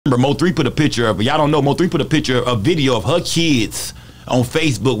Remember, Mo3 put a picture of, y'all don't know, Mo3 put a picture, a video of her kids on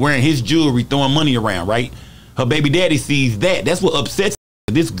Facebook wearing his jewelry, throwing money around, right? Her baby daddy sees that. That's what upsets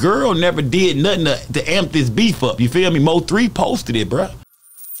her. This girl never did nothing to amp this beef up. You feel me? Mo3 posted it, bruh.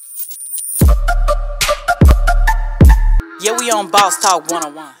 Yeah, we on Boss Talk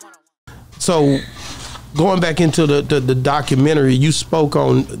 101. So, going back into the documentary, you spoke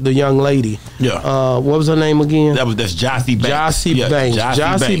on the young lady. Yeah. What was her name again? That's Jocy Banks. Jocy Banks.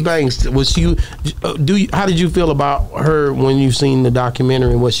 Jocy Banks. Was she? How did you feel about her when you seen the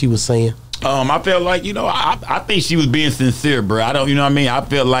documentary and what she was saying? I felt like, you know, I think she was being sincere, bro. I don't, you know what I mean? I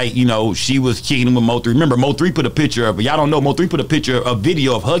felt like, you know, she was kicking with Mo3. Remember, Mo3 put a picture of, y'all don't know, Mo3 put a picture, a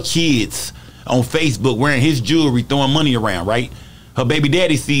video of her kids on Facebook wearing his jewelry, throwing money around, right? Her baby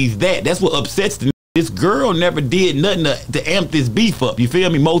daddy sees that. That's what upsets the. This girl never did nothing to amp this beef up. You feel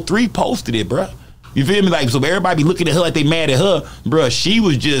me? Mo3 posted it, bruh. You feel me? Like, so everybody be looking at her like they mad at her, bruh. She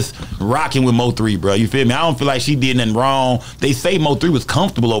was just rocking with Mo3, bruh. You feel me? I don't feel like she did nothing wrong. They say Mo3 was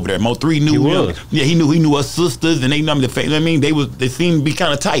comfortable over there. Mo3 knew him. Yeah, he knew her sisters, and they know I mean, they seemed to be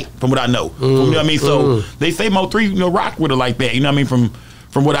kind of tight, from what I know. You know what I mean? So they say Mo3, you know, rock with her like that. You know what I mean?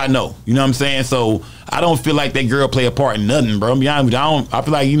 From what I know, you know what I'm saying? So I don't feel like that girl play a part in nothing, bro. I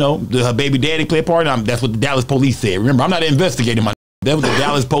feel like, you know, her baby daddy play a part. That's what the Dallas police said. Remember, I'm not investigating my. That's what the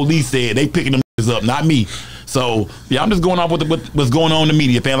Dallas police said. They picking them up, not me. So yeah, I'm just going off with what's going on in the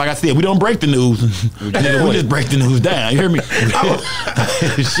media, fam. Like I said, we don't break the news. We just break the news down. You hear me?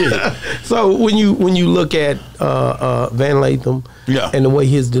 Shit. So when you look at Van Lathan, yeah, and the way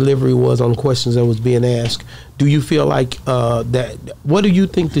his delivery was on the questions that was being asked, do you feel like that? What do you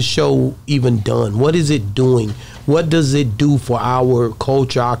think the show even done? What is it doing? What does it do for our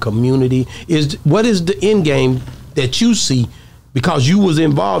culture, our community? What is the end game that you see? Because you was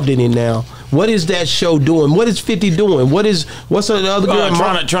involved in it now. What is that show doing? What is 50 doing? What's the other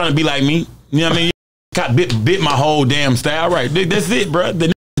girl trying to be like me? You know what I mean? Got bit my whole damn style. Right. That's it, bro.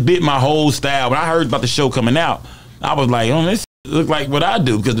 The bit my whole style. When I heard about the show coming out, I was like, oh, this look like what I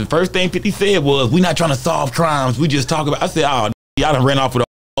do. Because the first thing 50 said was, we not trying to solve crimes. We just talk about. I said, oh, y'all done ran off with a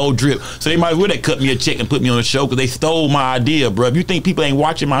whole drip. So they might as well cut me a check and put me on the show because they stole my idea, bro. If you think people ain't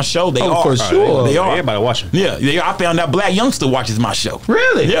watching my show, they are. For sure. They are. Everybody watching. Yeah. I found out Black Youngster watches my show.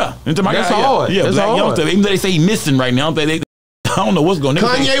 Really? Yeah. That's hard. Yeah, That's Black hard. Youngster. Even though they say he missing right now, I don't know what's going on.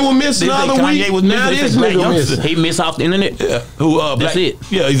 Kanye was missing the other week. Kanye was missing. Now this nigga missing. He missed off the internet. Yeah. That's it.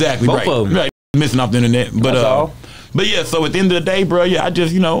 Yeah, exactly. Both of them. Right. Missing off the internet. But that's all. But yeah, so at the end of the day, bro, yeah, I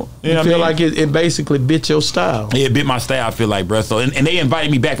just, you feel like it basically bit your style. Yeah, it bit my style, I feel like, bro. So and they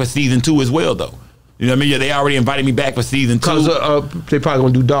invited me back for season 2 as well, though. You know what I mean? Yeah, they already invited me back for season 2. Because they probably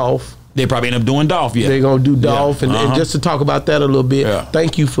gonna do Dolph. They probably end up doing Dolph, yeah. They're gonna do Dolph, and just to talk about that a little bit. Yeah.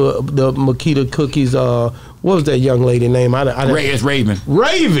 Thank you for the Makita Cookies. What was that young lady name? It's Raven.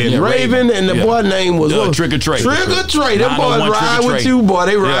 Raven. Yeah, Raven, and the boy name was Trick or Trade. Trick or Trade. Them boys ride with you, boy.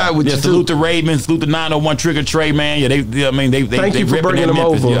 They ride with you. Salute to Raven. Salute to 901 Trick or Trade, man. Yeah, they thank you for bringing them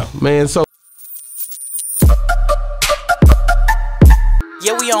over, man. So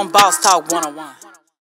yeah, we on Boss Talk 101.